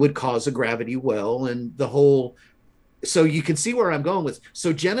 it would cause a gravity well, and the whole. So you can see where I'm going with.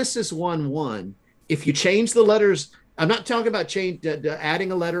 So Genesis 1:1, if you change the letters, I'm not talking about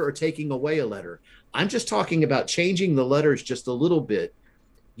adding a letter or taking away a letter. I'm just talking about changing the letters just a little bit.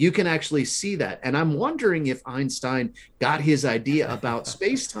 You can actually see that. And I'm wondering if Einstein got his idea about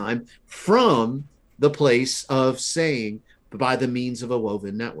space-time from the place of saying by the means of a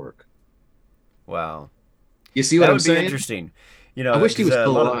woven network. Wow. You see what I'm saying? That would be interesting. You know, I wish he was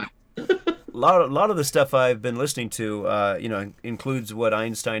still alive. A lot of the stuff I've been listening to, includes what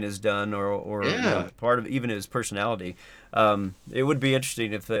Einstein has done, or part of even his personality. It would be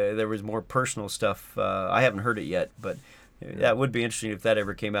interesting if there was more personal stuff. I haven't heard it yet, but that would be interesting if that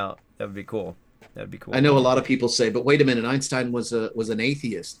ever came out. That would be cool. That'd be cool. I know a lot of people say, but wait a minute, Einstein was an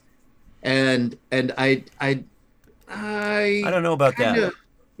atheist, and I don't know about that.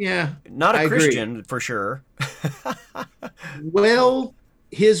 Yeah, not a Christian for sure. Well,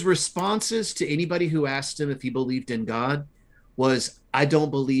 his responses to anybody who asked him if he believed in God was, I don't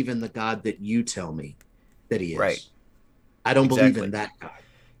believe in the God that you tell me that he is. Right. I don't believe in that God.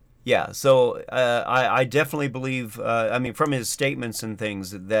 Yeah, so I definitely believe, from his statements and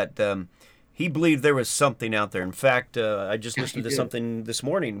things, that he believed there was something out there. In fact, I just listened to something this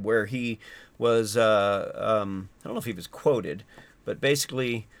morning where he was, I don't know if he was quoted, but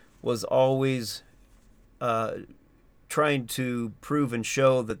basically was always trying to prove and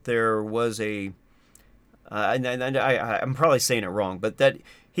show that there was a I'm probably saying it wrong, but that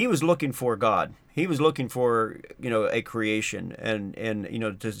he was looking for God. He was looking for, a creation and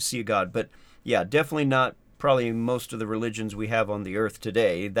to see God. But yeah, definitely not probably most of the religions we have on the earth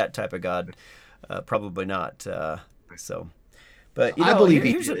today. That type of God, probably not. So, but I believe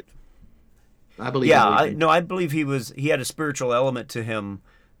he here's did a, it. I believe he yeah, believed in I believe he had a spiritual element to him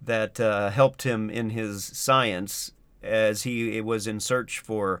that helped him in his science as he was in search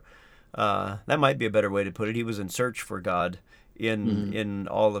for. That might be a better way to put it. He was in search for God in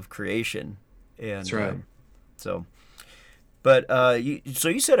all of creation, That's and right. so. But so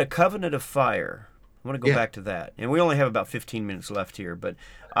you said a covenant of fire. I want to go Yeah. back to that, and we only have about 15 minutes left here. But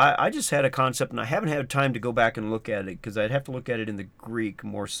I just had a concept, and I haven't had time to go back and look at it because I'd have to look at it in the Greek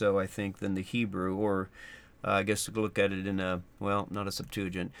more so, I think, than the Hebrew, or I guess to look at it in a not a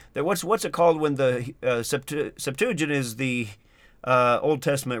Septuagint. What's it called when the Septuagint is the Old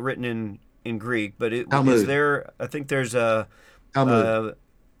Testament written in Greek, but is Talmud. there? I think there's a Talmud. uh,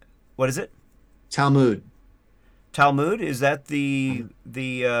 what is it? Talmud. Talmud? Is that the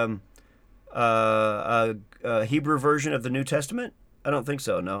Hebrew version of the New Testament? I don't think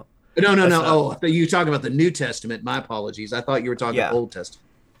so. No, No, no, that's no. not. Oh, I thought you were talking about the New Testament. My apologies. I thought you were talking Yeah, Old Testament.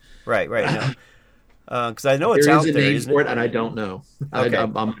 right, right. No, because I know it's There is out a there, name isn't for it? it, and I don't know. Okay,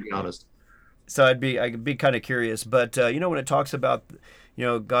 I'm gonna be honest. so I'd be kind of curious, but when it talks about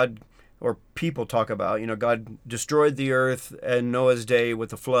God, or people talk about God destroyed the earth in Noah's day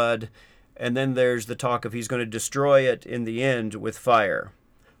with a flood, and then there's the talk of He's going to destroy it in the end with fire.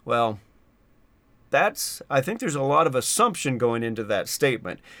 Well, I think there's a lot of assumption going into that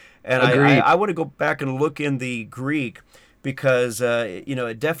statement, and Agreed. I want to go back and look in the Greek because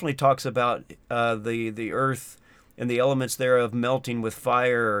it definitely talks about the earth and the elements thereof melting with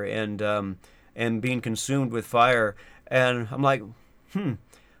fire and being consumed with fire, and I'm like,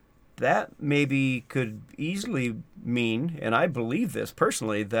 that maybe could easily mean, and I believe this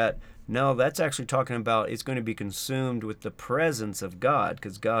personally, that no, that's actually talking about it's going to be consumed with the presence of God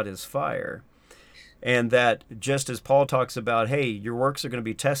because God is fire. And that just as Paul talks about, hey, your works are going to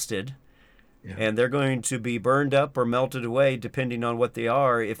be tested Yeah. and they're going to be burned up or melted away depending on what they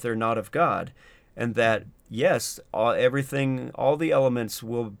are if they're not of God. And that, yes, all the elements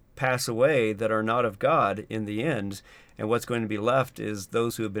will pass away that are not of God in the end. And what's going to be left is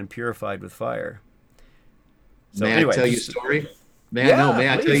those who have been purified with fire. So May I anyway, tell you a story? yeah, May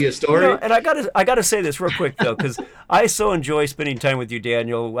I tell please. you a story? And I gotta say this real quick though, because I so enjoy spending time with you,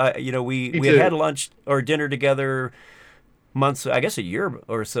 Daniel. We Me had too. lunch or dinner together months, I guess a year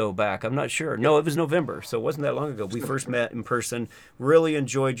or so back. I'm not sure. No, it was November, so it wasn't that long ago. We first met in person. Really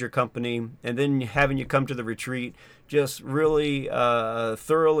enjoyed your company, and then having you come to the retreat, just really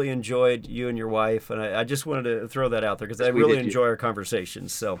thoroughly enjoyed you and your wife. And I just wanted to throw that out there because I As we really did you. enjoy our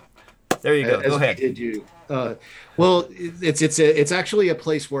conversations. So there you go. Go As we ahead. did you. Well, it's actually a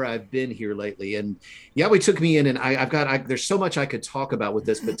place where I've been here lately, and Yahweh took me in, and there's so much I could talk about with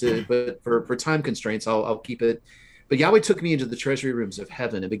this, but for time constraints, I'll keep it. But Yahweh took me into the treasury rooms of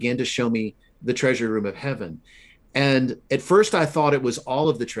heaven and began to show me the treasury room of heaven. And at first, I thought it was all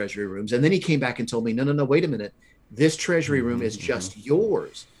of the treasury rooms, and then he came back and told me, no, no, no, wait a minute, this treasury room is just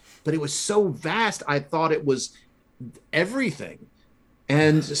yours. But it was so vast, I thought it was everything.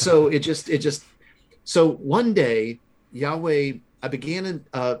 And so so one day, Yahweh, I began,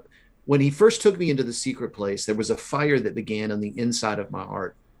 when he first took me into the secret place, there was a fire that began on the inside of my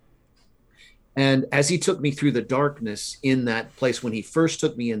heart. And as he took me through the darkness in that place, when he first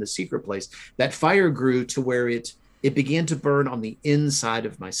took me in the secret place, that fire grew to where it began to burn on the inside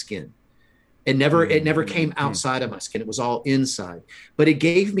of my skin. It never came outside of my skin. It was all inside. But it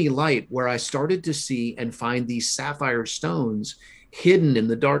gave me light where I started to see and find these sapphire stones hidden in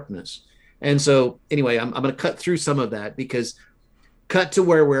the darkness. And so anyway, I'm going to cut through some of that because cut to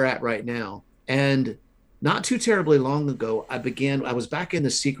where we're at right now. And not too terribly long ago, I was back in the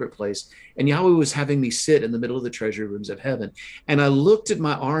secret place, and Yahweh was having me sit in the middle of the treasury rooms of heaven. And I looked at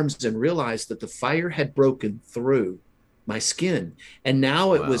my arms and realized that the fire had broken through my skin, and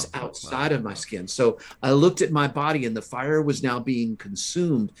now it was Wow. outside of my skin. So I looked at my body, and the fire was now being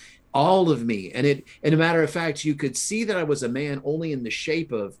consumed, all of me. And a matter of fact, you could see that I was a man only in the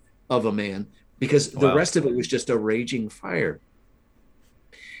shape of a man, because the Wow. rest of it was just a raging fire.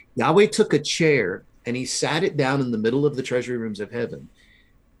 Yahweh took a chair and he sat it down in the middle of the treasury rooms of heaven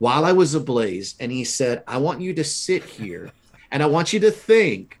while I was ablaze. And he said, I want you to sit here and I want you to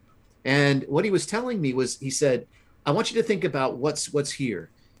think. And what he was telling me was, he said, I want you to think about what's here.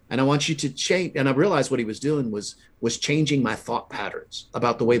 And I want you to change. And I realized what he was doing was changing my thought patterns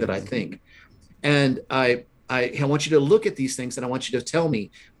about the way that I think. And I want you to look at these things, and I want you to tell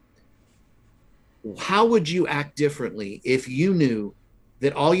me, How would you act differently if you knew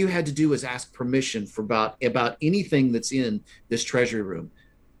that all you had to do was ask permission for about anything that's in this treasury room?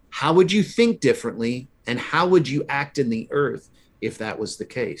 How would you think differently, and how would you act in the earth if that was the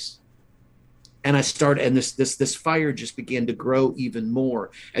case? And I started, and this fire just began to grow even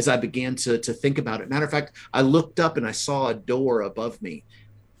more as I began to think about it. Matter of fact, I looked up and I saw a door above me,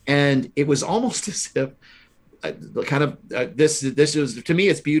 and it was almost as if this was, to me,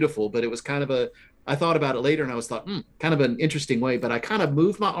 it's beautiful, but it was kind of a, I thought about it later and I was thought, kind of an interesting way, but I kind of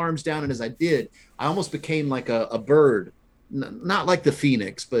moved my arms down. And as I did, I almost became like a bird, not like the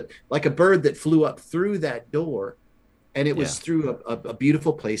phoenix, but like a bird that flew up through that door. And it was through a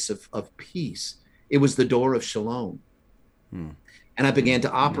beautiful place of peace. It was the door of shalom. And I began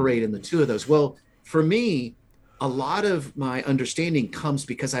to operate in the two of those. Well, for me, a lot of my understanding comes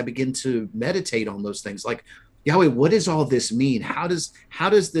because I begin to meditate on those things. Like, Yahweh, what does all this mean? How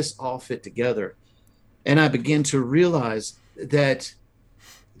does this all fit together? And I began to realize that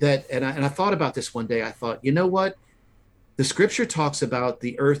and I thought about this one day. I thought, you know what? The scripture talks about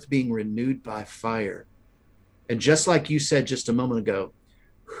the earth being renewed by fire. And just like you said just a moment ago,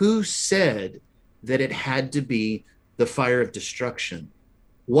 who said that it had to be the fire of destruction?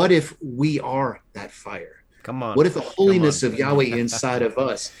 What if we are that fire? Come on. What if the holiness of Yahweh inside of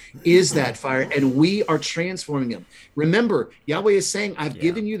us is that fire, and we are transforming them? Remember, Yahweh is saying, I've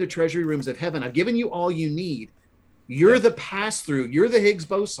given you the treasury rooms of heaven. I've given you all you need. You're the pass-through. You're the Higgs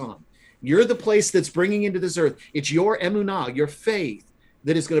boson. You're the place that's bringing into this earth. It's your emunah, your faith,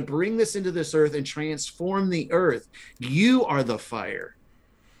 that is going to bring this into this earth and transform the earth. You are the fire.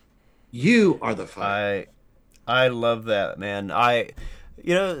 You are the fire. I love that, man.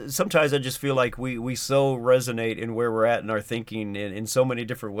 Sometimes I just feel like we so resonate in where we're at in our thinking in so many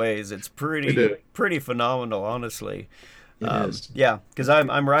different ways. It's pretty phenomenal, honestly. It is. Yeah, because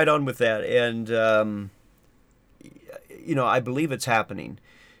I'm right on with that, and I believe it's happening.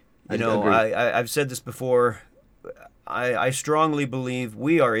 I've said this before. I strongly believe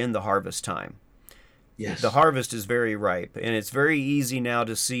we are in the harvest time. Yes. The harvest is very ripe, and it's very easy now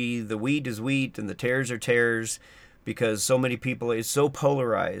to see the wheat is wheat and the tares are tares, because so many people, it's so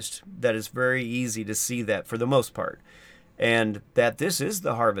polarized that it's very easy to see that for the most part, and that this is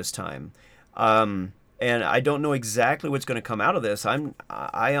the harvest time. And I don't know exactly what's going to come out of this.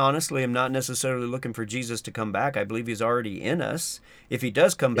 I honestly am not necessarily looking for Jesus to come back. I believe he's already in us. If he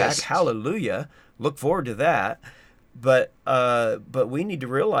does come back, hallelujah, look forward to that. But we need to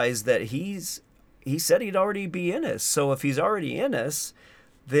realize that he said he'd already be in us. So if he's already in us,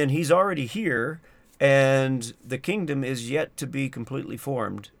 then he's already here, and the kingdom is yet to be completely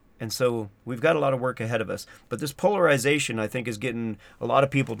formed. And so we've got a lot of work ahead of us. But this polarization, I think, is getting a lot of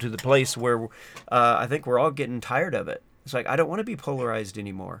people to the place where I think we're all getting tired of it. It's like, I don't want to be polarized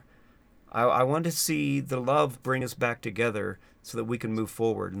anymore. I want to see the love bring us back together so that we can move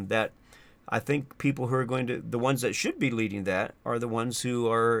forward. And that, I think people who are the ones that should be leading that are the ones who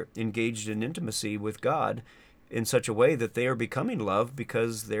are engaged in intimacy with God in such a way that they are becoming love,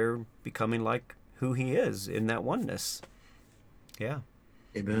 because they're becoming like who he is in that oneness. Yeah.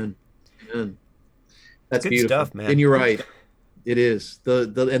 Amen. That's good beautiful stuff, man. And you're right. It is. The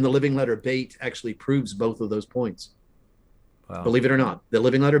living letter Beit actually proves both of those points. Wow. Believe it or not, the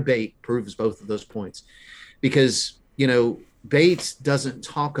living letter Beit proves both of those points, because, Beit doesn't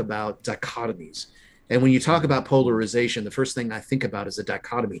talk about dichotomies. And when you talk about polarization, the first thing I think about is a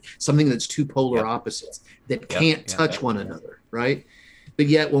dichotomy, something that's two polar opposites that can't touch one another, right? But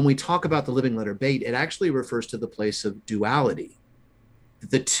yet when we talk about the living letter Beit, it actually refers to the place of duality.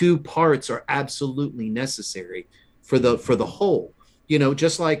 The two parts are absolutely necessary for the whole.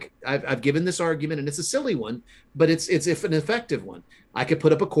 Just like I've given this argument, and it's a silly one, but it's an effective one. I could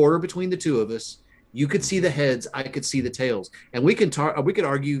put up a quarter between the two of us. You could see the heads, I could see the tails, and we could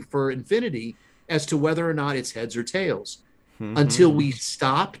argue for infinity as to whether or not it's heads or tails, until we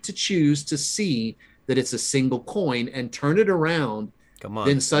stop to choose to see that it's a single coin and turn it around.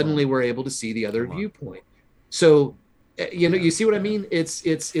 Then suddenly we're able to see the other viewpoint. So, you see what I mean? It's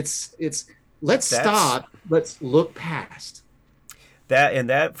let's stop. Let's look past.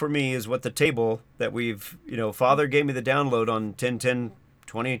 That for me is what the table that we've, Father gave me the download on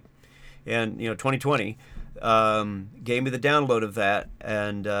 10/10/20 and 2020, gave me the download of that,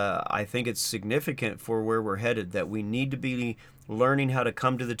 and I think it's significant for where we're headed, that we need to be learning how to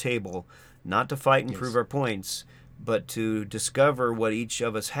come to the table, not to fight and prove our points, but to discover what each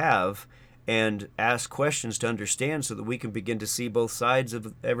of us have and ask questions to understand, so that we can begin to see both sides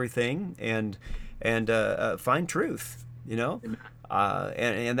of everything and find truth. You know, Amen.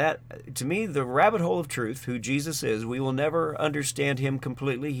 and that, to me, the rabbit hole of truth, who Jesus is, we will never understand him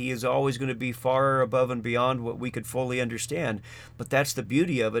completely. He is always going to be far above and beyond what we could fully understand. But that's the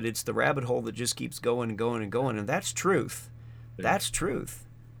beauty of it. It's the rabbit hole that just keeps going and going and going, and that's truth. That's truth.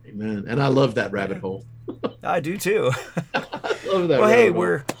 Amen. And I love that rabbit hole. I do too. I love that. Well, hey,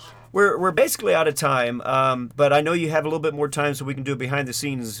 rabbit hole. we're basically out of time, but I know you have a little bit more time, so we can do behind the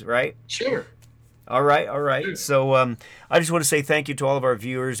scenes, right? Sure. All right, all right. So I just want to say thank you to all of our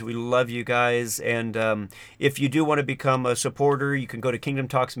viewers. We love you guys. And if you do want to become a supporter, you can go to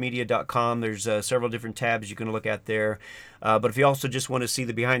kingdomtalksmedia.com. There's several different tabs you can look at there. But if you also just want to see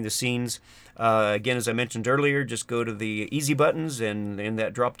the behind the scenes, again, as I mentioned earlier, just go to the easy buttons, and in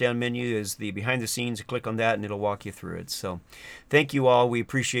that drop-down menu is the behind the scenes. Click on that, and it'll walk you through it. So thank you all. We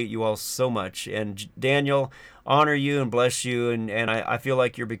appreciate you all so much. And Daniel, honor you and bless you, and I feel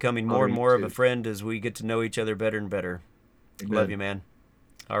like you're becoming more and more of a friend as we get to know each other better and better. Amen. Love you, man.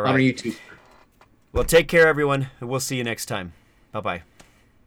 All right. Honor you too. Well, take care, everyone, and we'll see you next time. Bye-bye.